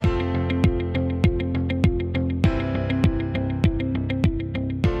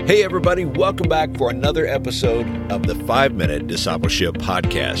Hey everybody, welcome back for another episode of the 5-Minute Discipleship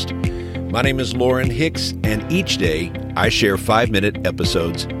Podcast. My name is Lauren Hicks, and each day I share 5-minute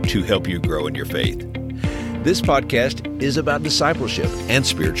episodes to help you grow in your faith. This podcast is about discipleship and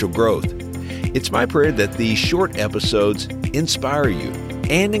spiritual growth. It's my prayer that these short episodes inspire you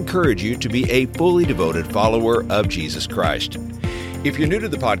and encourage you to be a fully devoted follower of Jesus Christ. If you're new to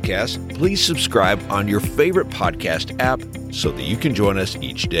the podcast, please subscribe on your favorite podcast app so that you can join us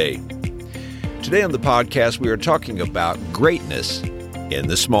each day. Today on the podcast, we are talking about greatness in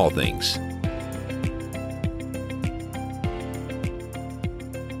the small things.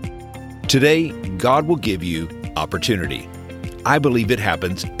 Today, God will give you opportunity. I believe it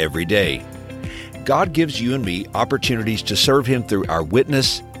happens every day. God gives you and me opportunities to serve Him through our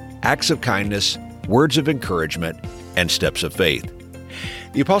witness, acts of kindness, words of encouragement, and steps of faith.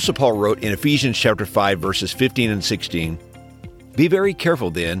 The Apostle Paul wrote in Ephesians chapter 5, verses 15 and 16, "Be very careful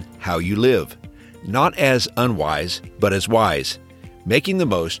then how you live, not as unwise, but as wise, making the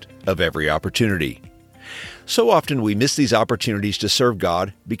most of every opportunity." So often we miss these opportunities to serve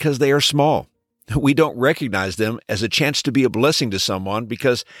God because they are small. We don't recognize them as a chance to be a blessing to someone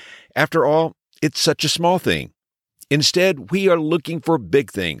because, after all, it's such a small thing. Instead, we are looking for big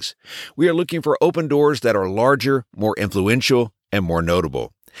things. We are looking for open doors that are larger, more influential, and more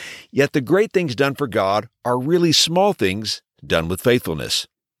notable. Yet the great things done for God are really small things done with faithfulness.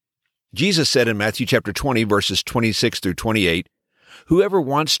 Jesus said in Matthew chapter 20, verses 26 through 28, "Whoever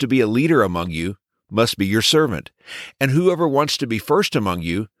wants to be a leader among you must be your servant, and whoever wants to be first among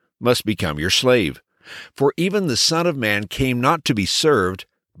you must become your slave. For even the Son of Man came not to be served,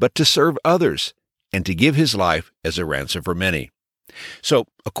 but to serve others, and to give His life as a ransom for many." So,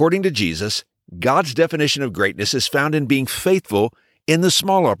 according to Jesus, God's definition of greatness is found in being faithful in the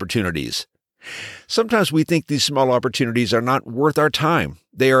small opportunities. Sometimes we think these small opportunities are not worth our time.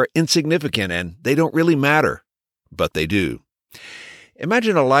 They are insignificant and they don't really matter, but they do.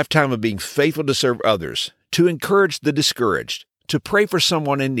 Imagine a lifetime of being faithful to serve others, to encourage the discouraged, to pray for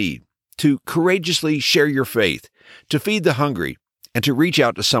someone in need, to courageously share your faith, to feed the hungry, and to reach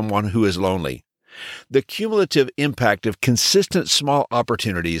out to someone who is lonely. The cumulative impact of consistent small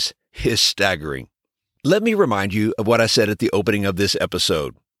opportunities is staggering. Let me remind you of what I said at the opening of this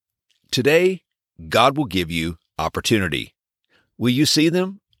episode. Today, God will give you opportunity. Will you see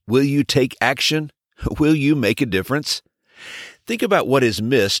them? Will you take action? Will you make a difference? Think about what is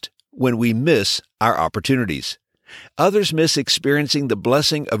missed when we miss our opportunities. Others miss experiencing the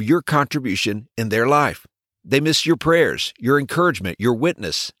blessing of your contribution in their life. They miss your prayers, your encouragement, your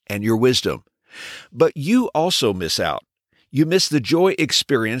witness, and your wisdom. But you also miss out. You miss the joy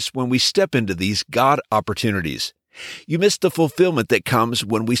experienced when we step into these God opportunities. You miss the fulfillment that comes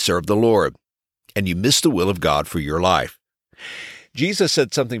when we serve the Lord. And you miss the will of God for your life. Jesus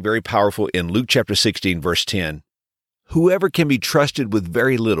said something very powerful in Luke chapter 16, verse 10. "Whoever can be trusted with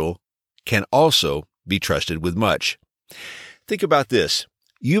very little can also be trusted with much." Think about this.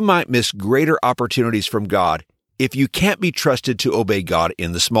 You might miss greater opportunities from God if you can't be trusted to obey God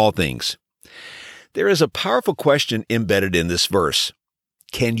in the small things. There is a powerful question embedded in this verse.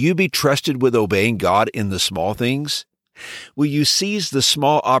 Can you be trusted with obeying God in the small things? Will you seize the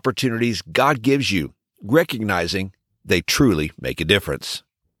small opportunities God gives you, recognizing they truly make a difference?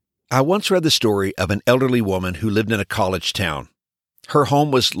 I once read the story of an elderly woman who lived in a college town. Her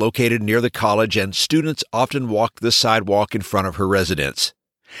home was located near the college, and students often walked the sidewalk in front of her residence.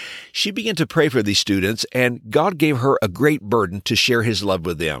 She began to pray for these students, and God gave her a great burden to share His love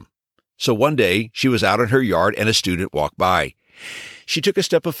with them. So one day, she was out in her yard and a student walked by. She took a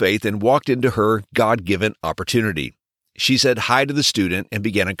step of faith and walked into her God-given opportunity. She said hi to the student and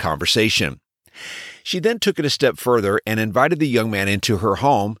began a conversation. She then took it a step further and invited the young man into her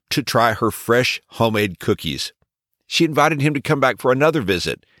home to try her fresh homemade cookies. She invited him to come back for another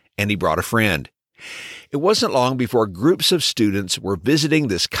visit, and he brought a friend. It wasn't long before groups of students were visiting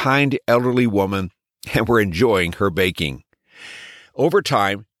this kind elderly woman and were enjoying her baking. Over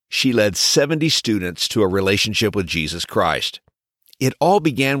time, she led 70 students to a relationship with Jesus Christ. It all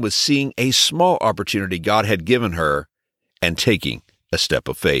began with seeing a small opportunity God had given her and taking a step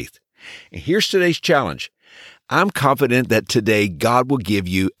of faith. And here's today's challenge. I'm confident that today God will give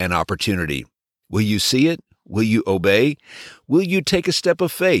you an opportunity. Will you see it? Will you obey? Will you take a step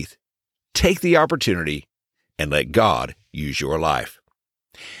of faith? Take the opportunity and let God use your life.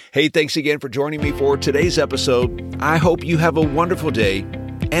 Hey, thanks again for joining me for today's episode. I hope you have a wonderful day.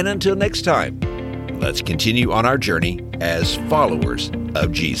 And until next time, let's continue on our journey as followers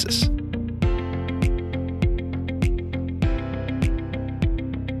of Jesus.